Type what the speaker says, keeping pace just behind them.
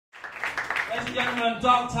Ladies and gentlemen,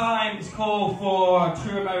 Dark Times call for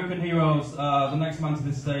true American heroes. The next man to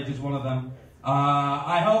this stage is one of them.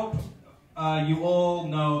 I hope you all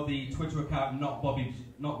know the Twitter account, not Bobby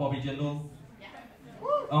Jindal.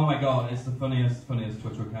 Oh my God, it's the funniest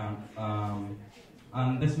Twitter account.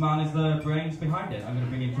 And this man is the brains behind it. I'm going to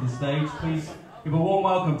bring him to the stage. Please give a warm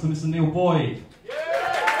welcome to Mr. Neil Boyd.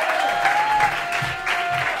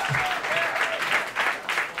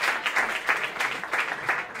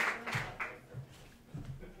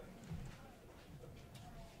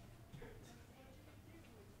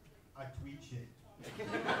 I tweet shit.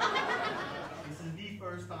 This is the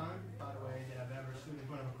first time, by the way, that I've ever stood in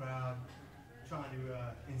front of a crowd trying to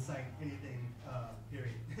incite anything,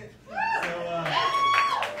 period. So,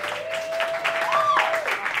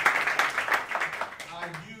 I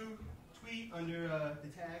do tweet under the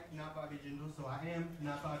tag, not Bobby Jindal, so I am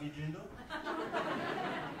not Bobby Jindal.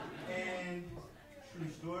 And true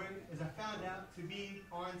story is I found out to be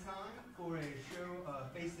on time for a show,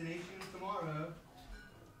 Face the Nation tomorrow.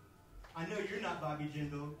 I know you're not Bobby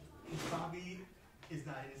Jindal, because Bobby is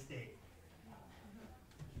not in the state.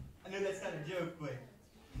 I know that's not a joke, but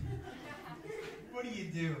what do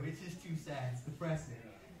you do? It's just too sad. It's depressing.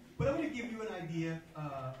 But I'm going to give you an idea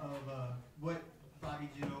of what Bobby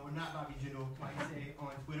Jindal, or not Bobby Jindal, might say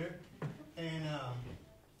on Twitter. And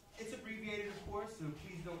it's abbreviated, of course, so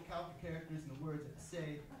please don't count the characters and the words that I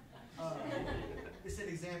say. It's an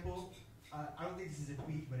example. I don't think this is a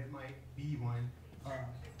tweet, but it might be one.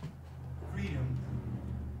 Freedom,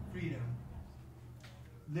 freedom,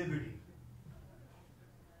 liberty.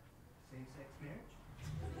 Same-sex marriage?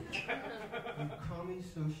 You commie,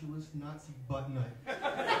 socialist, Nazi butt nut.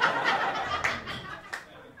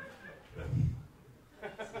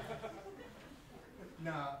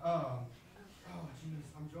 Nah, oh jeez,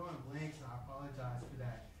 I'm drawing blanks and I apologize for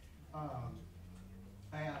that.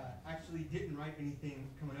 I actually didn't write anything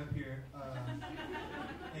coming up here,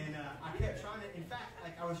 and I kept trying to, in fact,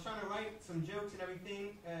 like I was trying to write some jokes and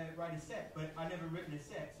everything, write a set, but I never written a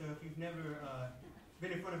set, so if you've never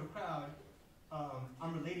been in front of a crowd,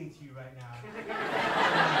 I'm relating to you right now.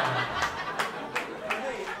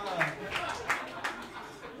 Hey,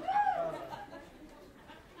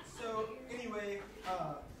 so anyway,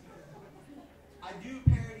 I do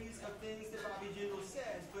parodies of things that Bobby Jindal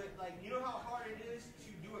says, but like, you know how hard it is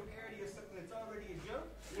to do a parody of something that's already a joke?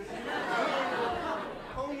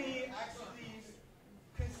 Homie actually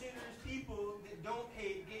considers people that don't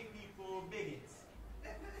hate gay people bigots.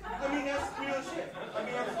 I mean, that's real shit. I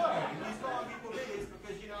mean, I'm sorry. He's calling people bigots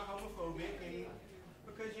because you're not homophobic and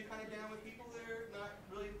because you're kind of down with people that are not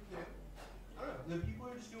really, you know, I don't know, the people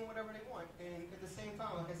are just doing whatever they want. And at the same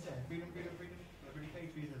time, like I said, freedom, freedom, freedom, liberty,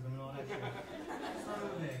 patriotism, and all that shit. Son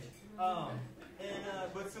of a bitch.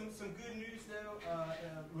 But some good news though,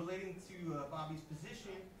 relating to Bobby's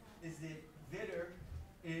position, is that Vitter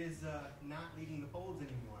is not leading the polls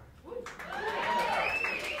anymore.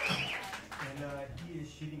 And he is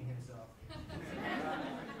shitting himself.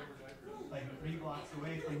 Like 3 blocks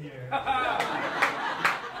away from here. Just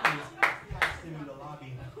passed him in the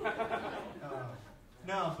lobby.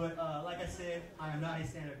 No, but like I said, I am not a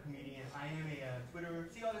stand-up comedian. I am a Twitter.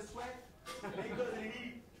 See all this sweat? It goes in the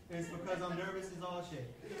heat. It's because I'm nervous as all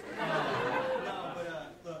shit. No, but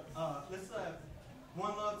look, let's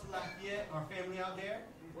one love to Lafayette, our family out there.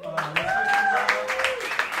 Let's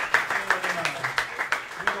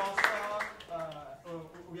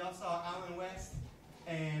we all saw Alan West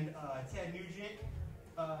and Ted Nugent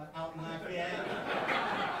out in Lafayette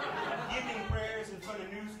giving prayers in front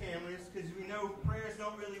of news cameras, because we know prayers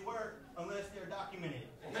don't really work unless they're documented.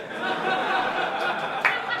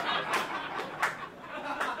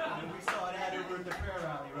 And we saw that over at the prayer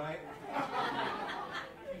rally, right?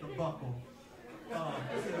 The buckle.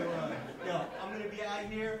 Yo, I'm going to be out of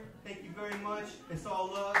here. Thank you very much. It's all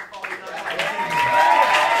love. All love.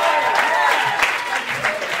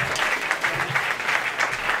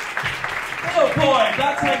 Oh boy,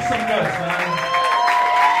 that takes some guts, man.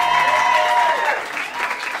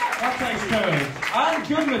 That takes courage. And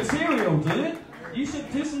good material, dude. You should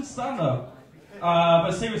do some stand-up.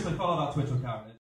 But seriously, follow that Twitter account.